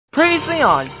Previously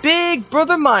on Big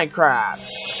Brother Minecraft.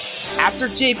 After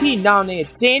JP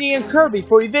nominated Danny and Kirby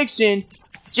for eviction,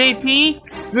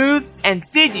 JP, Smooth, and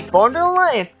Digi formed an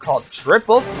alliance called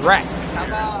Triple Threat.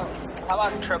 How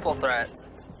about Triple Threat?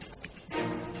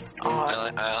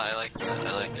 I like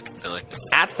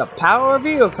it. At the Power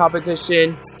Reveal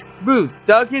competition, Smooth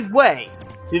dug his way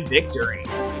to victory.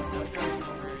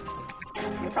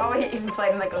 You probably even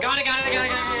played like a... Got it.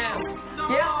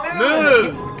 Yeah,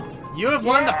 Smooth, you have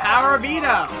won the Power of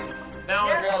Veto.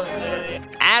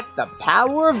 At the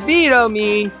Power of Veto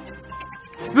mean,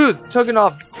 Smooth took it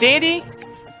off Danny.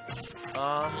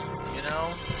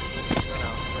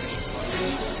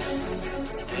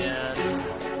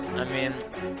 I mean,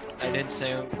 I did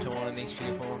say to one of these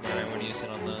people that I would use it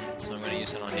on them, so I'm going to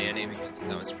use it on Danny because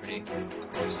that was pretty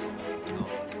close.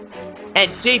 And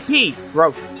JP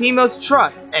broke Teemo's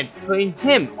trust and putting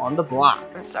him on the block.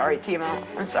 I'm sorry, Teemo.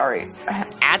 I'm sorry.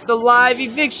 At the live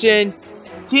eviction,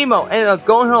 Teemo ended up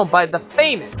going home by the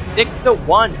famous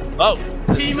 6-1 vote.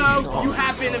 Teemo, you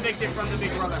have been evicted from the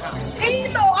Big Brother house.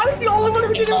 Teemo, I was the only one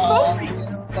who didn't vote me.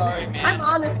 Sorry, man. I'm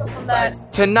honest on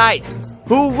that. Tonight,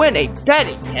 who will win a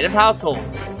betting head of household,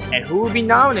 and who will be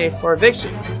nominated for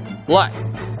eviction? Plus,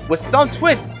 with some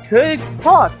twists, could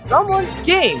cause someone's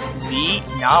game to be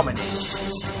nominated.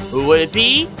 Who would it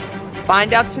be?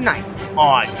 Find out tonight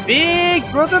on Big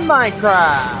Brother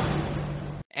Minecraft.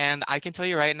 And I can tell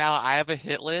you right now, I have a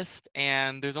hit list,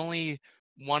 and there's only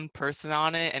one person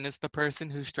on it, and it's the person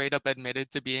who straight up admitted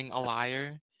to being a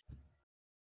liar.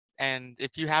 And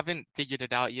if you haven't figured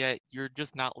it out yet, you're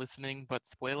just not listening, but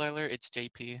spoiler alert, it's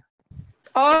JP.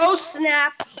 Oh,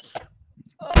 snap.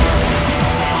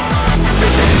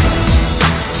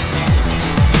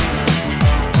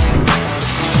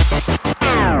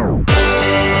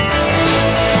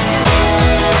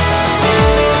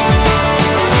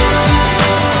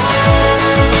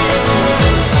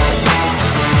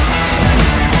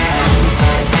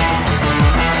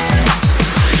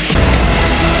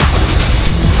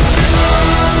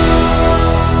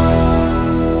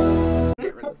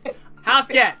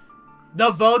 Houseguests,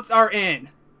 the votes are in.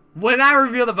 When I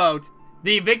reveal the vote,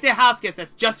 the evicted houseguest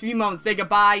has just a few moments to say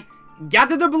goodbye,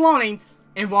 gather their belongings,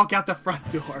 and walk out the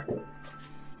front door.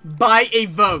 By a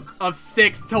vote of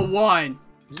 6-1.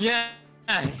 Yes!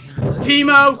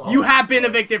 Teemo, you have been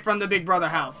evicted from the Big Brother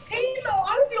house. Teemo,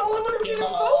 I was the only one who didn't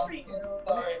vote me.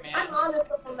 Sorry, man. I'm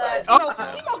honest on that. Oh.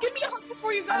 Teemo, give me a hug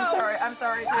before you go. I'm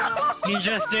sorry, Teemo. He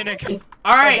just didn't.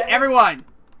 Alright, everyone.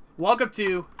 Welcome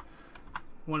to...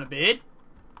 Want a bid?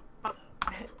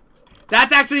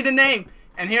 That's actually the name.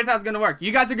 And here's how it's gonna work.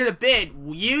 You guys are gonna bid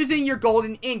using your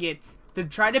golden ingots to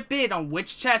try to bid on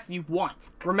which chest you want.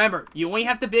 Remember, you only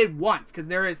have to bid once because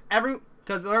there's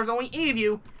only 8 of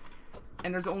you,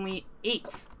 and there's only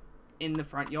 8 in the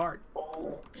front yard.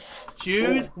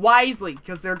 Choose wisely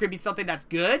because there could be something that's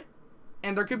good,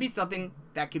 and there could be something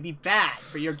that could be bad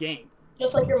for your game.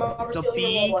 Just like your mom So stealing be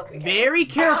your Roblox account. very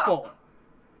careful,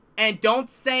 and don't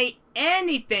say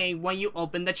anything when you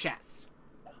open the chest.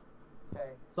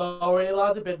 Okay. So are we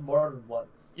allowed to bid more than once?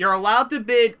 You're allowed to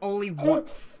bid only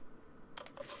once.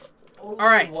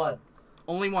 Alright.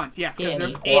 Only once, yes, because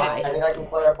there's 8 of I them. think I can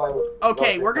clarify.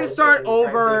 Okay, we're gonna start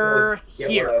over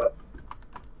here.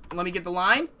 Let me get the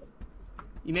line.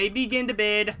 You may begin to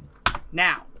bid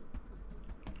now.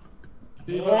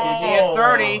 Digi is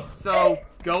 30, so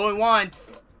going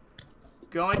once.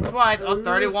 Going twice. Oh,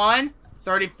 31.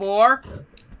 34.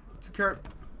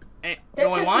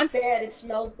 Going once. Bad. It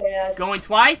smells bad. Going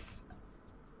twice.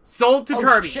 Sold to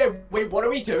Kirby. Shit, wait, what are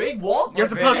we doing? What? You're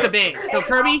supposed to bid. So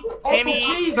Kirby, hand me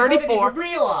Jesus, 34. I didn't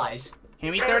realize.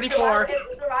 Hand me 34.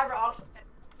 Survivor auction.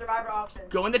 Survivor auction.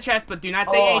 Go in the chest, but do not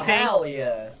say anything. Hell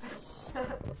yeah.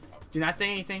 Do not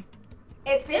say anything.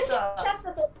 If this chest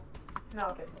is a... No,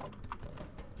 okay.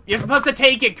 You're supposed to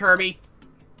take it, Kirby.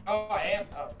 Oh, I am.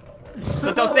 Oh.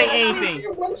 But don't say anything. Is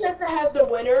there one chest that has the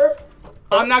winner?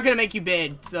 I'm not gonna make you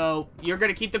bid, so you're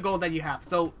gonna keep the gold that you have.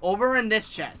 So over in this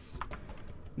chest,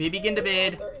 may begin to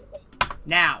bid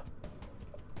now.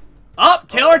 Oh,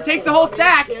 Killer takes the whole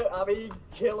stack. I mean,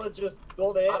 Killer just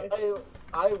stole it.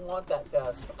 I want that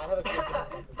chest. I have a chest.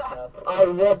 I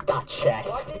want that chest.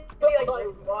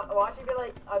 Watch you be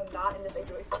like, I'm not in the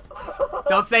situation.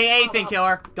 Don't say anything,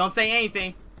 Killer. Don't say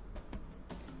anything.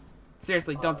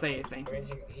 Seriously, don't say anything.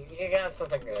 You got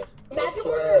something good.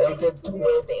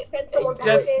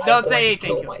 Just don't say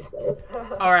anything, Killer.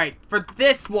 Alright, for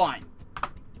this one,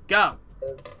 go.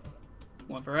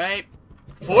 1 for 8.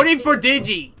 40 for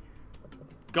Digi.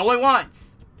 Going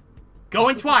once.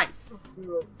 Going twice.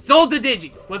 Sold to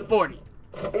Digi with 40.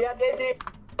 Yeah, Digi.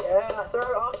 Yeah,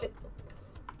 third auction.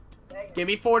 Give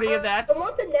me 40 of that. I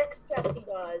want the next chest he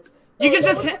does. You can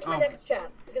just Look hit. at my next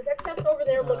chest, because that chest over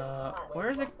there looks hot. Where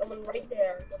is it? Someone right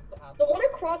there. The one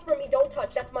across from me, don't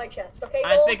touch. That's my chest, okay?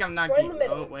 I think I'm not We're in getting. the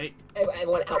middle. Oh wait. I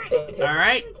want out there. All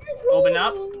right. Open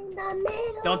up.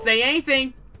 Don't say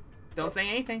anything. Don't say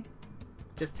anything.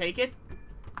 Just take it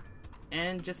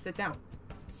and just sit down.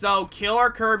 So Killer,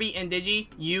 Kirby, and Digi,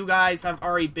 you guys have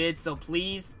already bid, so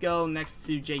please go next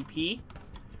to JP.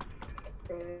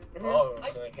 Oh,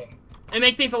 okay. And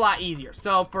make things a lot easier.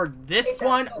 So for this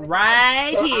one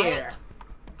right here,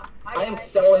 I am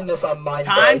selling this on my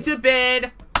time bed. to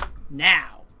bid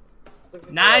now.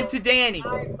 9 to Danny.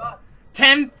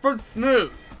 10 for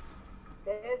Smooth.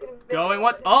 Going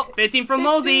once. Oh, 15 from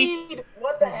Lolzy.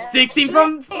 What the heck? 16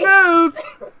 from Smooth.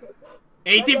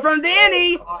 18 from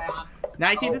Danny.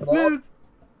 19 to Smooth.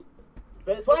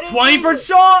 20 for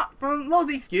Shaw from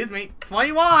Lolzy. Excuse me.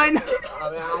 21. I mean,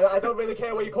 I don't really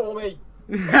care what you call me.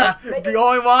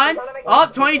 Going once. Oh,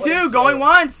 22. Going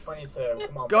once. 22.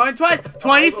 Come on. Going twice.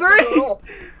 23.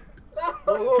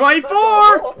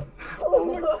 24.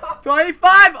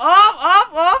 25.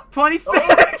 Up. 26.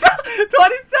 27.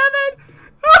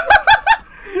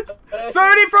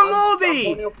 30 from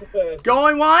Lolzy.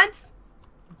 Going once.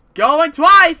 Going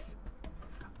twice.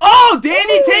 Oh,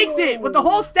 Danny takes it with the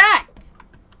whole stack.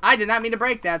 I did not mean to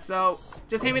break that, so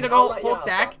just hand me the whole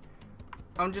stack.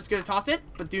 I'm just gonna toss it,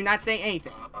 but do not say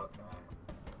anything.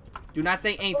 Do not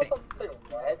say anything.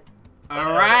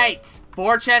 Alright.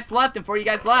 4 chests left and 4 you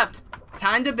guys left.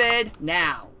 Time to bid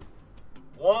now.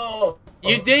 Whoa.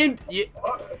 You didn't.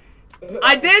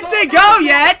 I didn't say go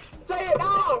yet. Say it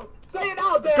now. Say it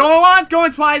now, Dekt. Going once,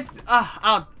 going twice.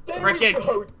 I'll break it.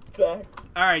 Go, Dekt.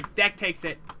 Alright, Dekt takes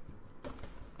it.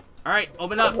 Alright,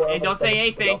 open up and don't say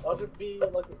anything. I'll just be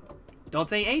like... Don't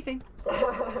say anything.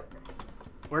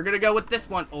 We're gonna go with this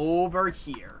one over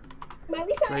here.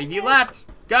 3 of you left.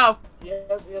 Go.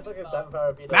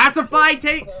 Masterfy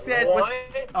takes it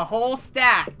with a whole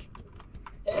stack.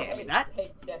 Hey, that.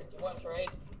 Hey, Dekt, you want to trade?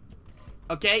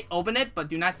 Okay, open it, but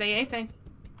do not say anything.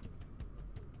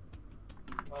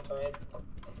 Want to trade?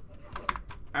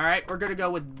 Alright, we're gonna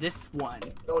go with this one.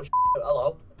 Oh,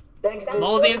 hello.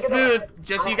 Lolzy and Smooth,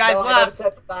 just you guys left.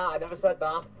 I never said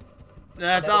that.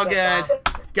 That's all good.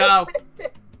 Go.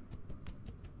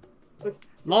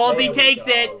 Lolzy takes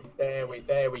it. There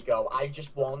we go. I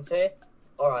just want it.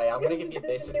 Alright, I'm gonna give you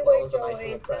this as well as a nice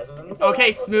little present.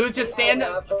 Okay, Smooth, just stand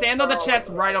on the chest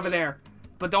right over there.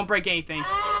 But don't break anything.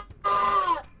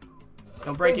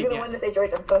 Don't break it yet.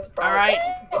 Alright.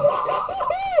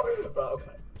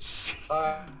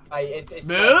 Okay. It's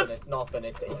Smooth? It's nothing.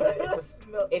 It's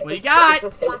What do you got? Hey,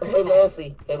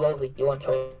 Lolzy, you want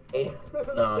trade?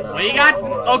 No. What do you got?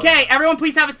 Okay, everyone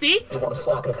please have a seat.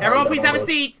 Everyone please have a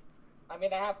seat. I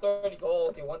mean, I have 30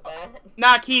 gold. Do you want that?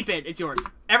 Nah, keep it. It's yours.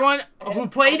 Everyone who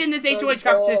played in this HOH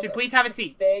competition, please have a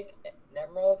seat. Steak, an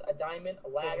emerald, a diamond, a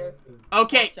ladder.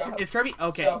 Okay, is Kirby?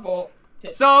 Okay. Shovel,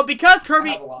 So, because I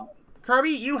have a lot. Kirby,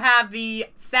 you have the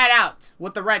set out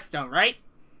with the redstone, right?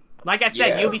 Like I said,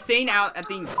 Yes. you'll be sitting out at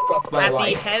the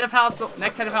head of household,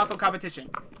 next head of household competition.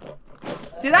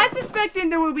 Did I suspect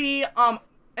there will be an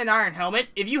iron helmet?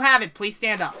 If you have it, please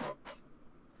stand up.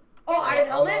 Oh, iron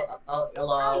helmet?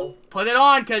 Hello. Put it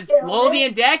on, because Lolzy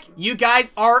and Dekt, you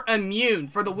guys are immune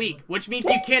for the week, which means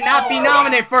you cannot be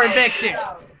nominated for eviction.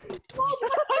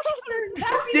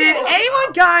 Did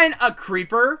anyone get a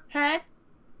creeper head?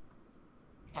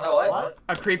 What?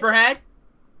 A creeper head?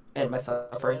 And my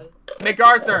suffering.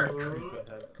 MacArthur,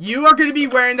 you are going to be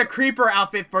wearing the creeper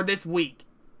outfit for this week.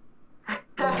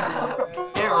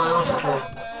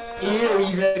 Ew,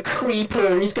 he's a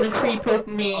creeper. He's gonna creep with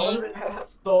me.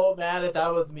 So mad if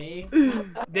that was me.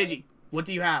 Digi, what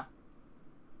do you have?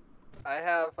 I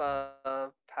have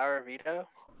power veto.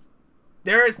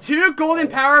 There is 2 golden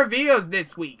power vetoes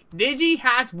this week. Digi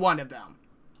has one of them.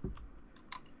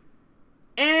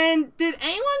 And did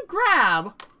anyone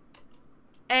grab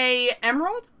a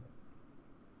emerald?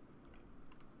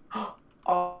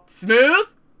 Smooth?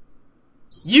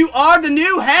 You are the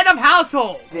new head of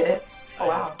household. Did it? Oh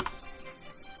wow.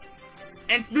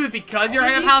 And Smooth, because you're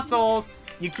head of household,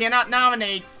 you cannot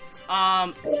nominate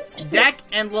Dekt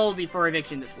and Lolzy for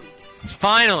eviction this week.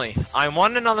 Finally, I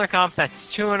won another comp.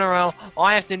 That's 2 in a row. All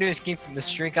I have to do is keep the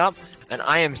streak up, and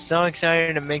I am so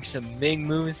excited to make some big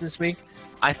moves this week.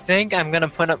 I think I'm gonna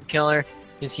put up Killer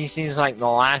because he seems like the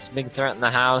last big threat in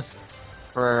the house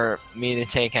for me to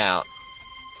take out.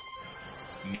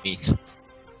 Meat.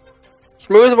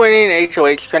 Smooth winning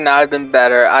HOH could not have been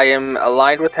better. I am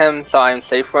aligned with him, so I am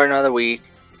safe for another week.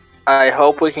 I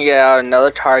hope we can get out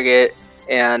another target,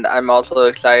 and I'm also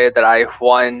excited that I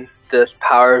won this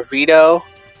power veto.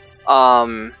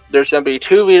 There's gonna be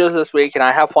 2 videos this week, and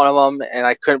I have one of them, and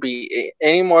I couldn't be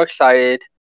any more excited.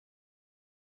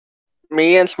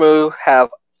 Me and Smooth have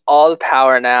all the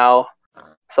power now,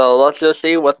 so let's just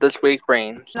see what this week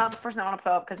brings. Not the first one I want to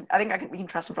put up because I think we can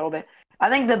trust him for a little bit. I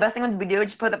think the best thing we do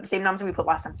is just put up the same numbers we put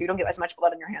last time, so you don't get as much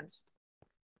blood in your hands.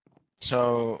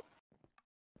 So.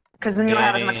 Because then you don't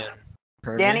have as much.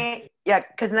 Kirby? Danny, yeah,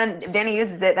 because then if Danny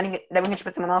uses it, then we can just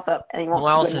put someone else up, and he won't. Who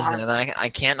else is there? I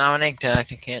can't nominate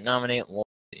Dekt. I can't nominate Lolzy.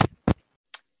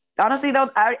 Honestly,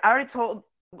 though, I already told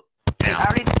Dekt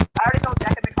and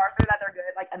MacArthur that they're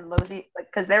good, like, and Lolzy, like,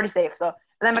 because they're already safe. So, and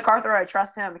then MacArthur, I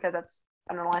trust him because that's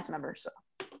an alliance member. So,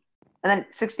 and then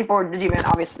 64 Digi man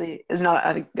obviously is not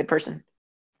a good person.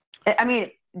 I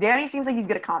mean, Danny seems like he's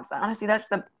good at comps. Honestly, that's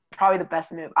probably the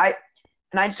best move. I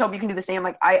just hope you can do the same.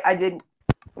 Like I did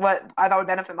what I thought would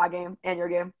benefit my game and your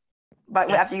game,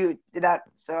 but after you did that,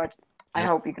 so I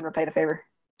hope you can repay the favor.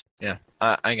 Yeah,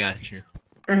 I got you.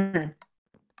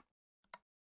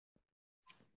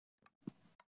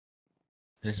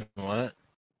 This what?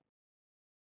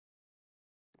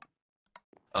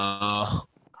 Yeah,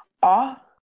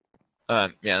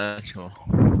 that's cool.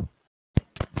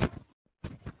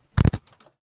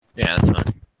 Yeah, that's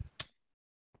fine.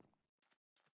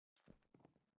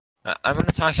 I'm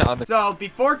gonna talk to other. So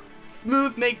before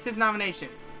Smooth makes his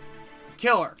nominations,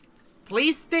 Killer,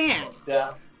 please stand.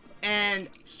 Yeah. And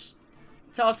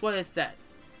tell us what it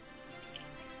says.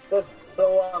 Just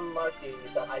so unlucky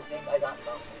that I think I got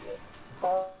nominated.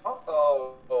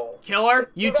 Oh. Killer,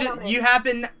 you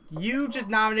just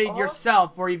nominated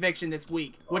yourself for eviction this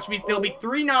week, which means there'll be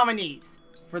 3 nominees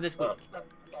for this week.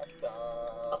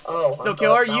 So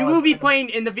Killer, you will be playing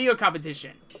in the video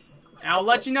competition. And I'll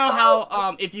let you know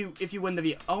how if you win the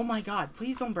video. Oh my god,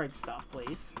 please don't break stuff,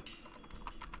 please.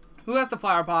 Who has the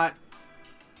flower pot?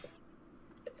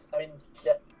 I mean,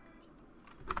 yeah.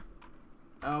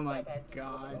 Oh my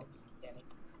god.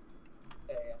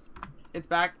 It's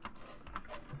back.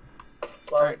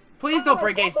 Alright. Please don't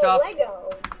break any stuff.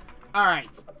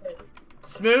 Alright.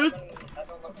 Smooth?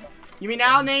 You may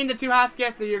now name the 2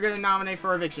 Houseguests that you're gonna nominate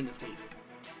for eviction this week.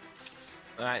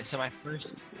 Alright, so my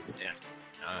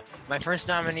first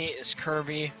nominee is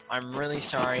Kirby. I'm really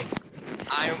sorry.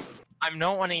 I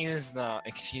don't want to use the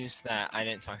excuse that I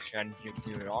didn't talk strategy with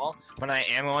you at all, but I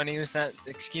am going to use that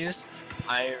excuse.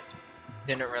 I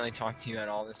didn't really talk to you at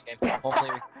all this game.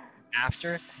 Hopefully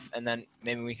after, and then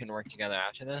maybe we can work together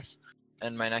after this.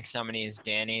 And my next nominee is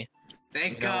Danny.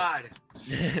 Thank God.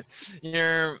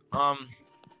 You're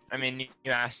I mean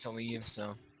you asked to leave,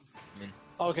 so I mean.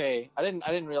 Okay, I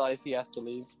didn't realize he has to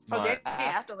leave. Okay, he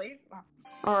has to leave.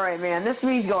 Alright, man, this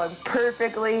week's going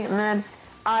perfectly, man.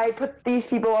 I put these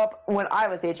people up when I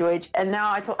was HOH, and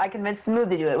now I convinced Smooth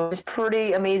to do it, which is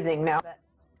pretty amazing. Now,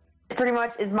 this pretty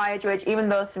much is my HOH, even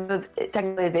though Smooth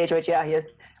technically is the HOH. Yeah, he is.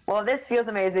 Well, this feels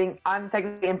amazing. I'm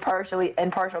technically in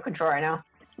partial control right now.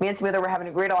 Me and Smooth are having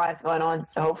a great alliance going on,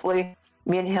 so hopefully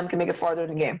me and him can make it farther in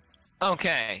the game.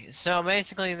 Okay, so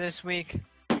basically this week,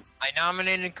 I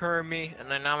nominated Kirby,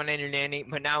 and I nominated Danny,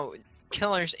 but now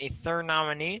Killer's a 3rd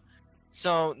nominee.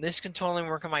 So this could totally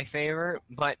work in my favor,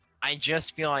 but I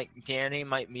just feel like Danny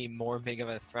might be more big of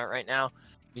a threat right now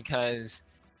because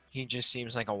he just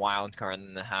seems like a wild card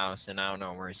in the house, and I don't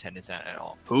know where his head is at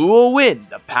all. Who will win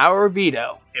the power of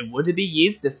veto, and would it be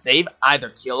used to save either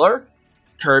Killer,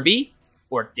 Kirby,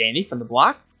 or Danny from the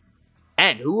block?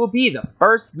 And who will be the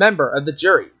first member of the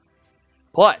jury?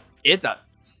 Plus, it's a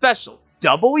special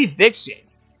double eviction.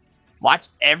 Watch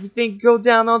everything go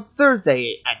down on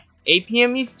Thursday at 8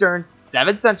 p.m. Eastern,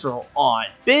 7 Central on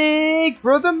Big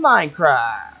Brother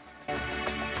Minecraft.